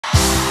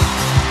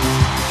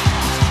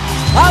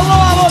Alô,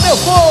 alô, meu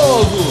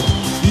povo!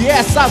 E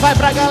essa vai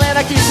pra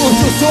galera que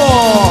curte o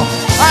som.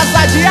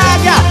 Asa de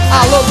Águia,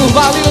 alô do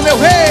Valinho, meu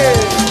rei.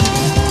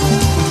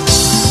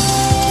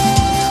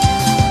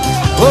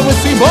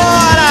 Vamos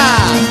embora!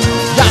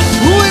 Já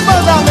fui,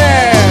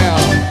 BamdaMel.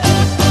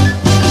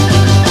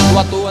 Tô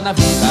à toa na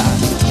vida,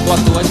 tô à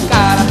toa de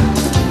cara.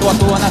 Tô à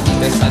toa na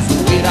vida, essa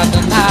zoeira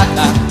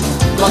danada.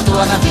 Tô à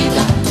toa na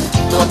vida,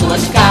 tô à toa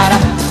de cara.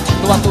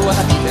 Tô à toa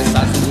na vida,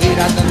 essa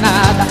zoeira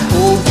danada.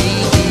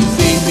 Ouvi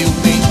dizer, meu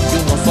bem, que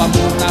o nosso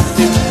amor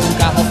nasceu num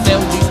carrossel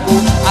de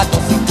cor,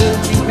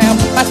 adocicante de mel.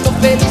 Mas tô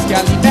feliz que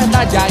a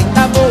liberdade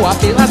ainda voa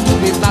pelas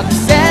nuvens lá do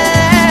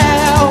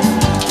céu.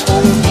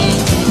 Ouvi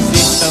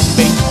dizer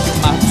também que o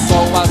mar do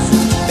sol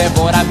azul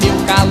devora meu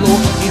calor.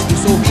 Entre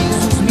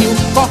sorrisos mil,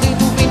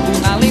 correndo o vento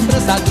na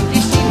lembrança do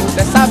destino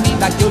dessa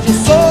vida que hoje eu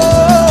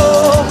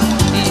sou.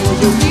 E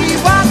hoje eu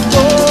vivo à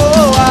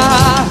toa.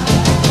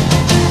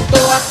 Tô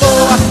à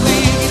toa,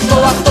 ligue, tô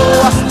à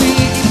toa,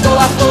 ligue, tô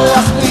à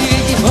toa,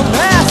 ligue. Vamos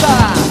nessa!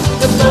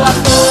 Eu tô à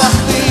toa,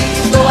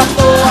 ligue, tô à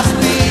toa,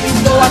 ligue,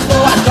 tô à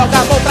toa. Joga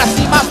a mão pra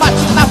cima,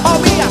 bate na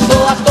palminha. Tô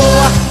à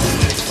toa,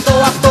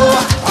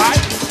 ai,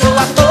 tô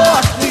à toa,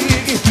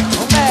 ligue.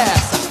 Vamos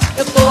nessa!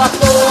 Eu tô à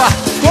toa,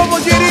 como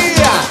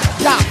diria,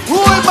 já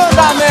fui,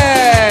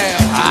 BamdaMel.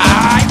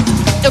 Ai,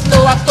 eu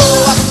tô à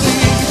toa,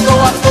 ligue, tô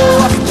à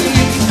toa,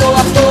 ligue, tô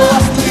à toa,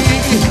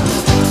 ligue.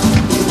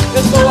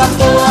 Eu tô à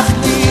toa,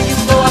 ligue,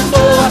 tô à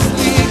toa,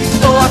 ligue,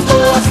 tô à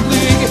toa,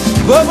 ligue.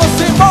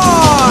 Vamos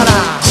embora!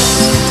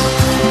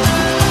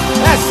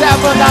 Essa é a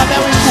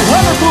BamdaMel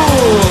empurrando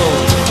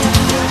tudo.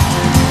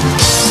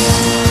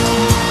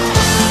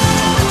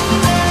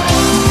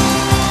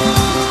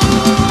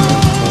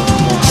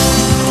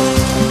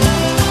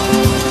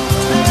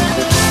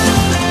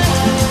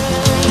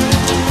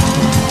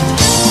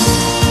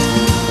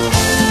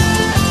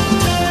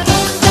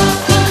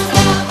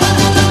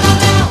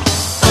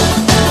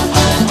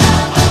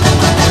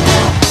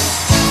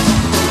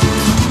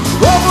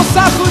 Vamos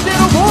sacudir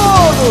o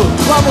mundo,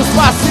 vamos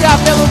passear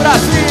pelo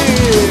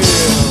Brasil.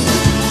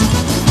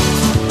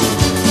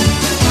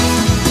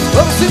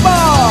 Vamos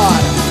embora!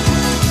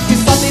 Que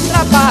só tem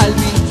trabalho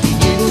e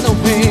dinheiro não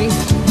vem.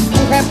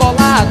 O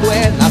rebolado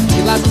é na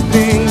fila do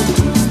trem.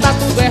 Está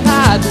tudo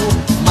errado,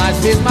 mas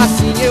mesmo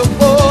assim eu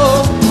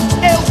vou.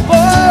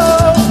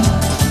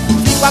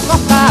 Fico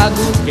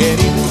acordado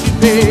querendo te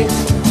ver.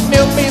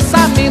 Meu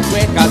pensamento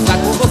é casar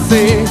com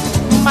você,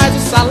 mas o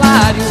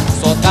salário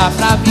só dá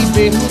pra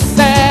viver no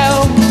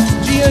céu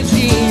de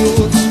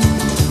anjinhos.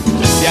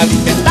 Se a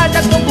liberdade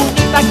é tão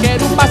bonita,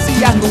 quero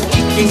passear no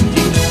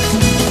weekend.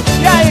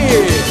 E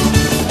aí?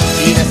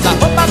 Tira essa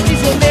roupa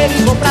prisioneira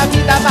e vou pra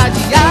vida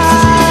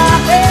vadiar.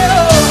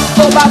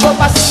 Oba, vou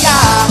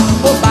passear,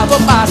 oba, vou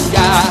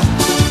passear.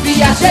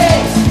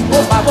 Viajei,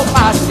 oba, vou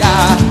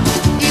passear.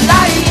 E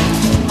daí?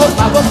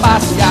 Oba, vou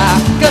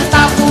passear,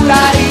 cantar por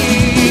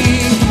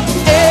aí.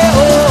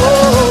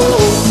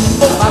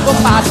 Oba, vou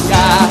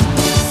passear.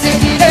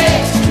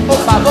 Seguirei,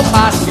 oba, vou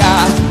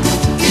passear.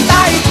 E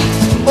daí?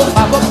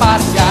 Oba, vou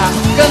passear,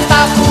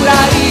 cantar por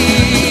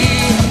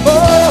aí.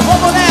 Oh,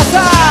 vamos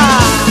nessa!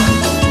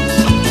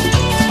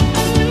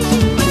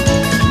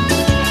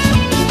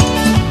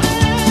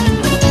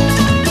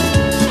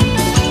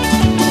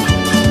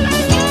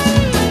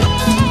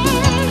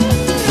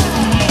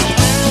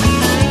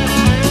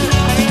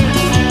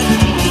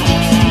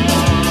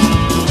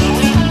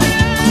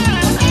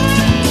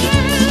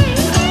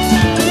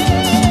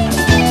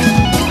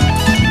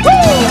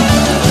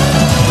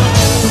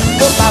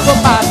 Oba, vou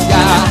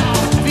passear,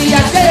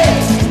 viajei,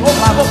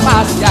 oba, vou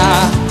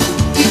passear.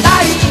 E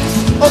daí,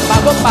 oba,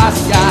 vou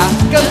passear,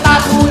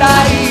 cantar por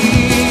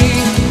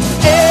aí.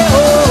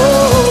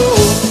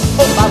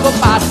 Oba, vou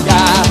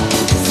passear,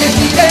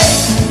 seguirei,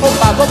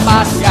 oba, vou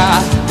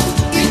passear.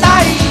 E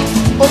daí,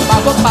 oba,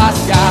 vou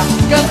passear,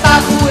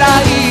 cantar por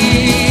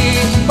aí.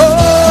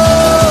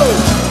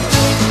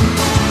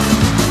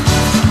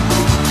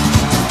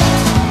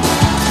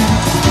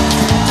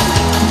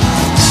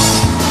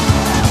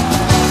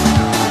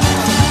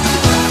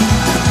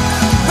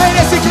 Vem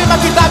nesse clima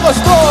que tá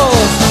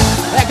gostoso.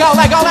 Legal,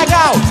 legal,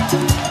 legal.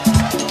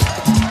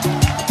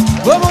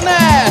 Vamos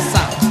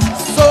nessa.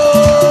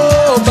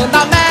 Sou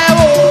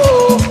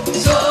BamdaMel.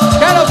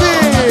 Quero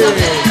ouvir.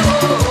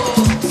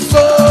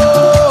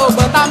 Sou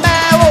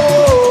BamdaMel.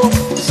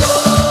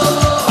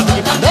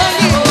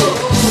 Padang.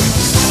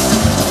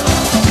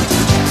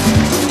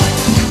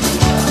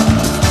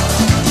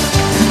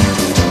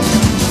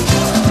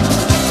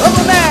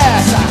 Vamos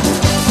nessa.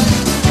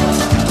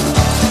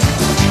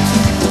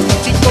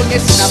 Te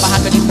conheci na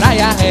barraca de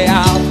praia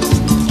real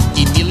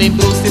e me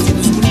lembrou os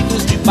tecidos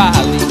bonitos de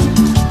Bali.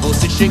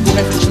 Você chegou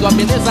refletindo a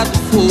beleza do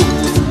fogo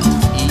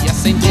e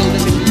acendeu o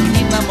desejo de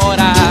me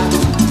namorar.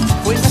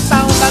 Foi nessa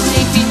onda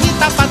minha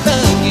infinita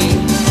Padang.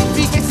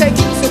 Fiquei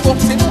seguindo seu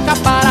corpo sem nunca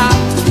parar,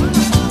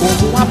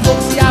 como uma flor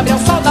que se abre ao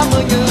sol da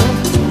manhã,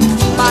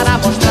 para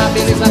mostrar a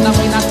beleza da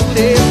mãe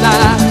natureza.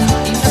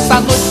 E nessa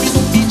noite fiz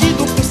um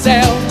pedido pro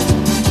céu,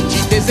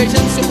 te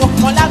desejando seu corpo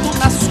molhado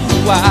na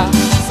sua.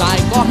 Sai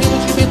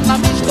correndo de vento na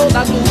minha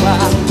lua.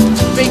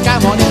 Vem cá,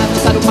 morena,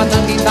 dançar o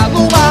padangue da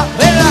lua.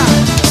 Vem lá!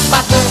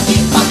 Padangue,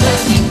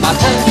 padangue,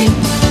 padangue,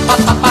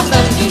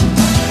 padangue,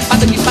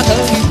 padangue,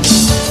 padangue.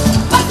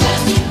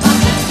 Padangue,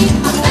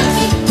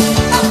 padangue,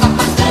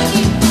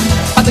 padangue,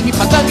 padangue,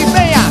 padangue,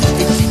 venha!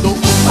 Eu te dou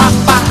uma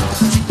pá,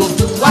 te dou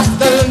duas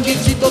dangue,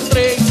 te dou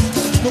três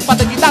no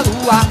padangue da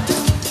lua.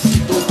 Te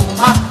dou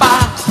uma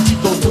pá, te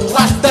dou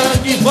duas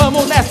dangue.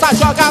 Vamos nessa,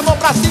 joga a mão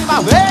pra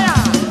cima, venha!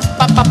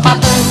 Padangue,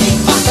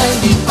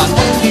 padangue,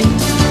 padangue,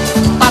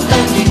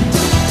 padangue,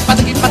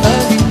 padangue,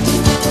 padangue,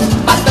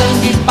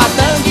 padangue,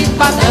 padangue,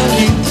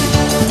 padangue,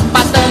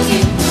 padangue,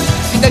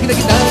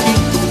 padangue, padangue.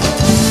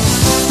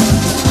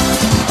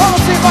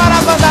 Vamos embora,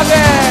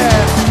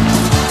 BamdaMel!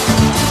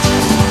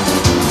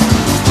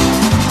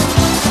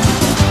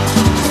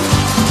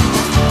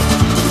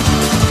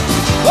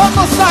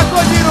 Vamos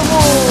sacudir o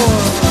mundo!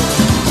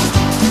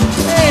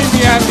 Ei,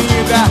 minha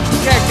linda,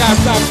 quer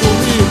casar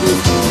comigo?